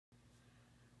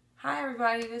Hi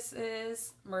everybody, this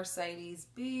is Mercedes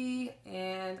B,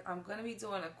 and I'm going to be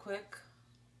doing a quick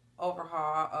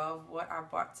overhaul of what I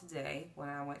bought today when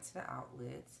I went to the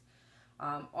outlet.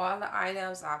 All the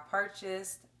items I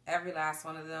purchased, every last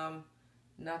one of them,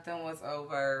 nothing was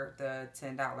over the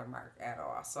 $10 mark at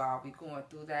all. So I'll be going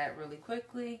through that really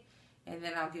quickly, and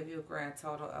then I'll give you a grand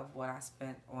total of what I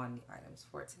spent on the items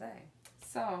for today.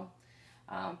 So,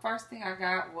 first thing I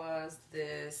got was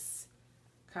this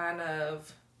kind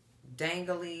of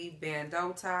dangly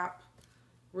bandeau top,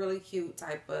 really cute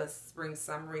type of spring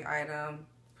summery item.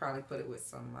 Probably put it with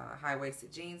some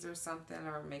high-waisted jeans or something,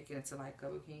 or make it into like a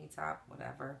bikini top,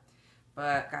 whatever.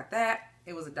 But got that.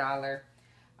 It was $1.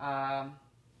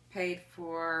 Paid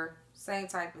for same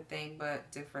type of thing, but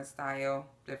different style,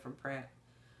 different print.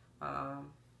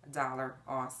 $1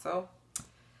 also.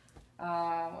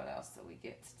 What else did we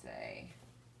get today?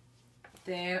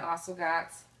 Then also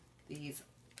got these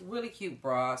really cute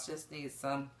bras. Just need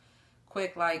some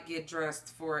quick, like, get dressed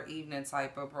for evening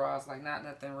type of bras. Like, not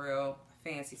nothing real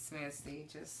fancy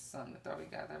smancy, just something to throw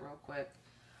together real quick.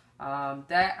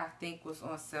 That I think was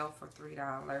on sale for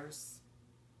 $3.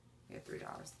 Yeah,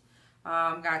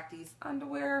 $3. Got these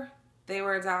underwear. They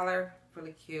were $1.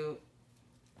 Really cute.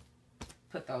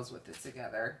 Put those with it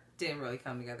together. Didn't really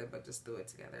come together, but just threw it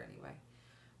together anyway.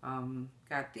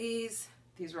 Got these.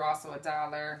 These were also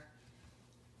 $1.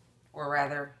 Or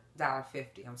rather,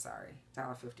 $1.50. I'm sorry,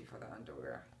 $1.50 for the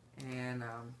underwear. And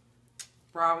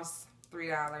bra was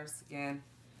 $3. Again,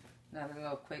 another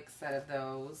little quick set of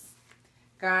those.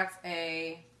 Got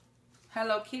a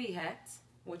Hello Kitty hat,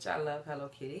 which I love Hello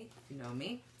Kitty, if you know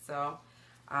me. So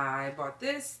I bought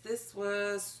this. This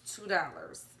was $2.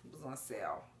 It was on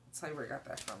sale. I'll tell you where I got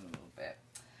that from in a little bit.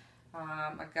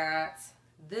 I got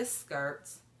this skirt.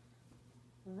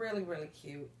 Really, really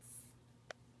cute.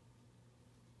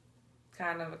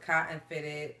 Kind of a cotton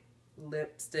fitted,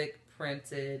 lipstick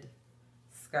printed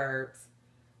skirt.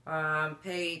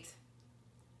 Paid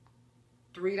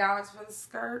 $3 for the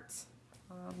skirt.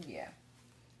 Yeah.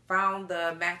 Found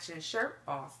the matching shirt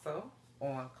also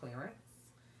on clearance.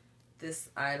 This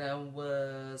item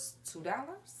was $2.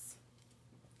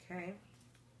 Okay.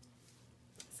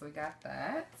 So we got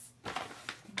that.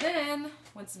 Then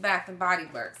went to Bath and Body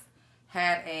Works.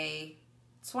 Had a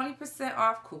 20%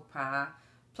 off coupon.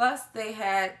 Plus, they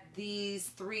had these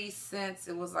 3 scents.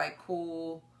 It was like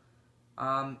cool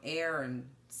air and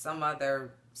some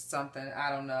other something. I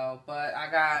don't know. But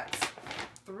I got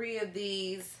 3 of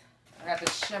these. I got the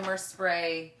shimmer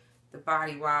spray, the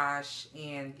body wash,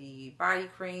 and the body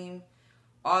cream.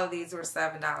 All of these were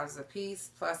 $7 a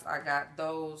piece. Plus, I got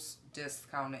those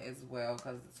discounted as well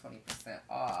because it's 20%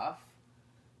 off.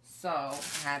 So,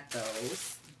 I had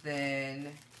those.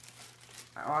 Then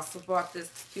I also bought this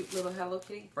cute little Hello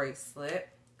Kitty bracelet.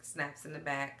 Snaps in the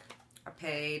back. I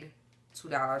paid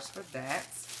 $2 for that.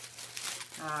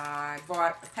 I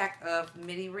bought a pack of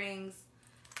midi rings.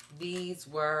 These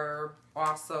were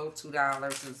also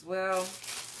 $2 as well.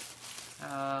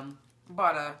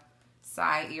 Bought a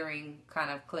side earring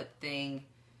kind of clip thing.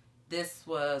 This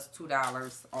was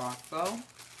 $2 also.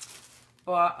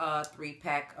 Bought a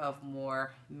 3-pack of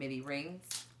more midi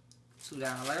rings.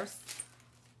 $2.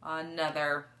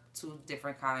 Another 2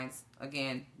 different kinds.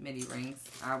 Again, midi rings.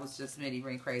 I was just midi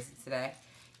ring crazy today.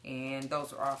 And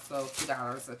those are also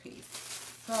 $2 a piece.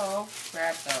 So,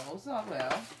 grab those. Oh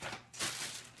well.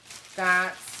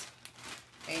 Got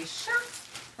a shirt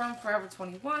from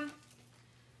Forever21.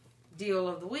 Deal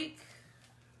of the week.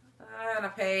 And I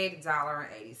paid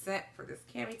 $1.80 for this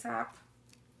cami top.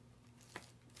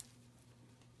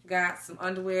 Got some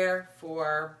underwear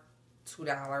for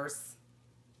 $2.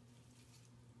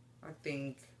 I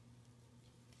think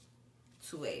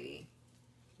 $2.80,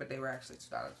 but they were actually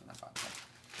 $2 when I bought them.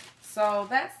 So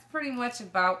that's pretty much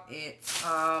about it.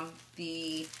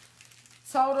 The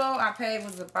total I paid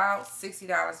was about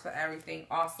 $60 for everything.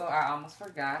 Also, I almost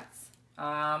forgot.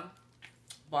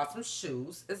 Bought some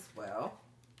shoes as well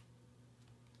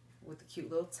with the cute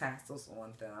little tassels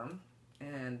on them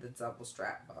and the double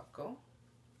strap buckle.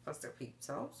 Plus their peep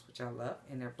toes, which I love,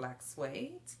 and their black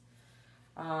suede.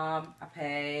 I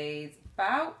paid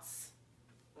about,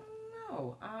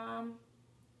 I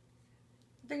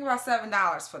think about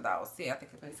 $7 for those. Yeah, I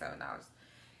think I paid $7.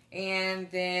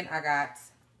 And then I got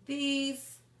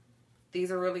these.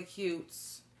 These are really cute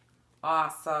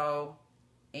also.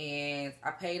 And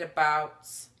I paid about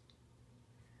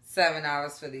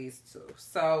 $7 for these too.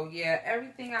 So yeah,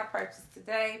 everything I purchased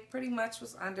today pretty much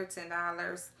was under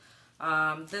 $10.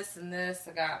 This and this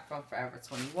I got from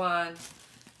Forever21.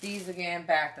 These again,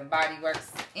 Bath and Body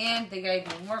Works, and they gave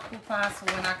me more coupons for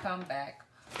when I come back.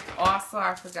 Also,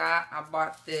 I forgot I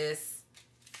bought this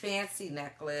fancy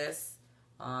necklace.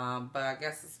 But I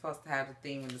guess it's supposed to have the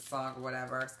theme of the song or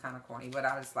whatever. It's kind of corny, but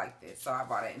I just liked it. So I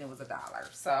bought it and it was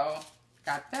 $1. So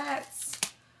got that.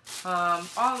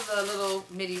 All of the little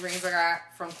midi rings I got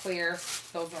from Claire's.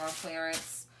 Those are on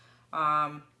clearance.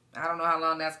 I don't know how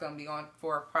long that's going to be on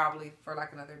for. Probably for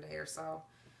like another day or so.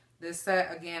 This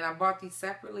set, again, I bought these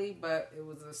separately, but it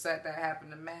was a set that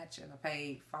happened to match, and I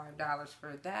paid $5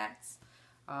 for that.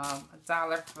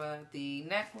 $1 for the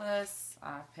necklace.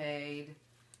 I paid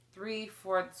 $3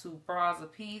 for 2 bras a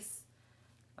piece.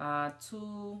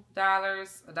 $2,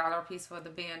 $1 a piece for the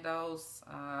bandos.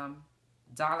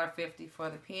 $1.50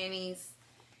 for the panties.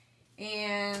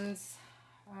 And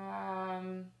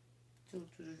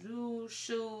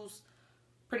shoes.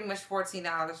 Pretty much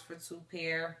 $14 for 2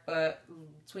 pair, but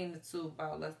between the two,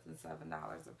 about less than $7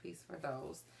 a piece for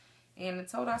those. And in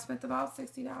total, I spent about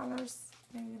 $60,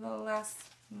 maybe a little less,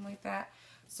 something like that.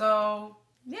 So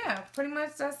yeah, pretty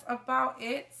much that's about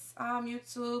it.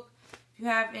 YouTube, if you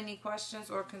have any questions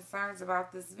or concerns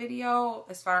about this video,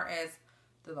 as far as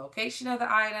the location of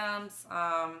the items,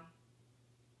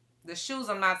 the shoes,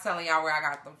 I'm not telling y'all where I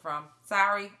got them from.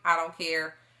 Sorry, I don't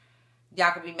care.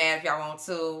 Y'all can be mad if y'all want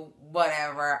to,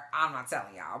 whatever. I'm not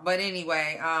telling y'all. But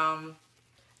anyway,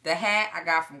 the hat I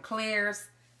got from Claire's,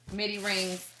 midi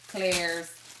rings,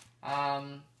 Claire's,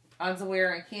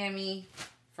 underwear and cami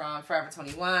from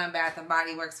Forever21, Bath and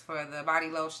Body Works for the body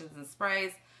lotions and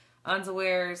sprays,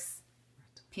 underwears,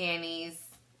 panties,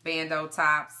 bandeau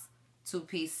tops,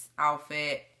 2-piece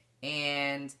outfit,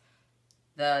 and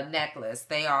the necklace.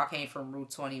 They all came from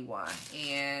Rue21.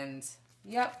 And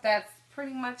yep, that's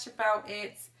pretty much about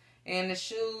it. And the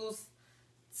shoes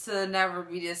to never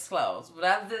be disclosed. But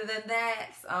other than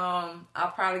that,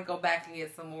 I'll probably go back and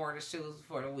get some more of the shoes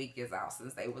before the week is out,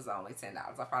 since they was only $10.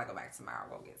 I'll probably go back tomorrow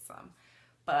and go get some.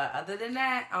 But other than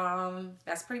that,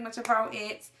 that's pretty much about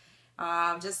it.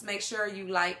 Just make sure you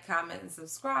like, comment, and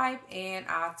subscribe, and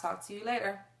I'll talk to you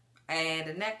later. And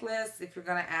the necklace, if you're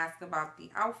going to ask about the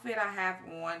outfit I have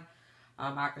on,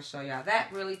 I can show y'all that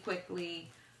really quickly.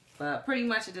 But pretty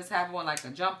much I just have on like a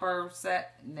jumper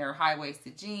set, and they're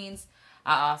high-waisted jeans.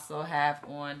 I also have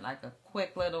on like a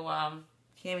quick little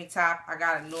cami top. I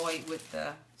got annoyed with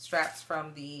the straps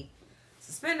from the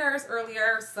suspenders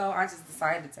earlier, so I just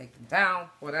decided to take them down,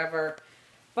 whatever.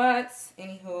 But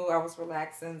anywho, I was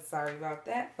relaxing. Sorry about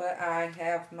that. But I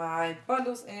have my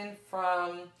bundles in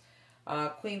from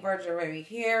Queen Virgin right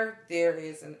here. There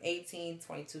is an 18,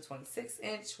 22, 26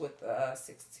 inch with a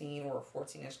 16 or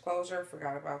 14 inch closure.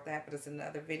 Forgot about that, but it's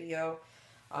another video.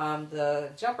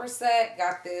 The jumper set,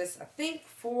 got this I think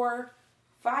for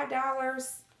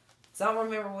 $5. Don't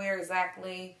remember where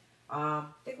exactly. I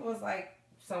think it was like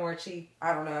somewhere cheap.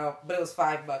 I don't know, but it was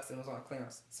 $5 and it was on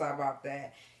clearance, so I bought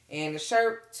that. And the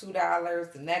shirt,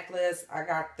 $2. The necklace, I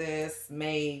got this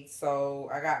made, so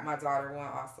I got my daughter one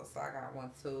also, so I got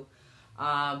one too.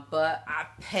 But I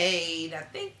paid, I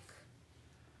think,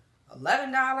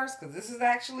 $11 because this is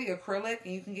actually acrylic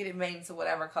and you can get it made into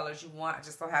whatever colors you want. I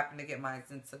just so happen to get mine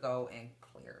in to go in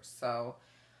clear. So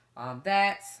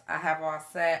that I have all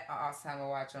set. I also have a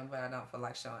watch on, but I don't feel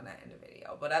like showing that in the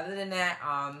video. But other than that,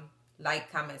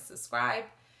 like, comment, subscribe,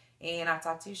 and I'll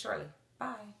talk to you shortly.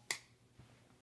 Bye.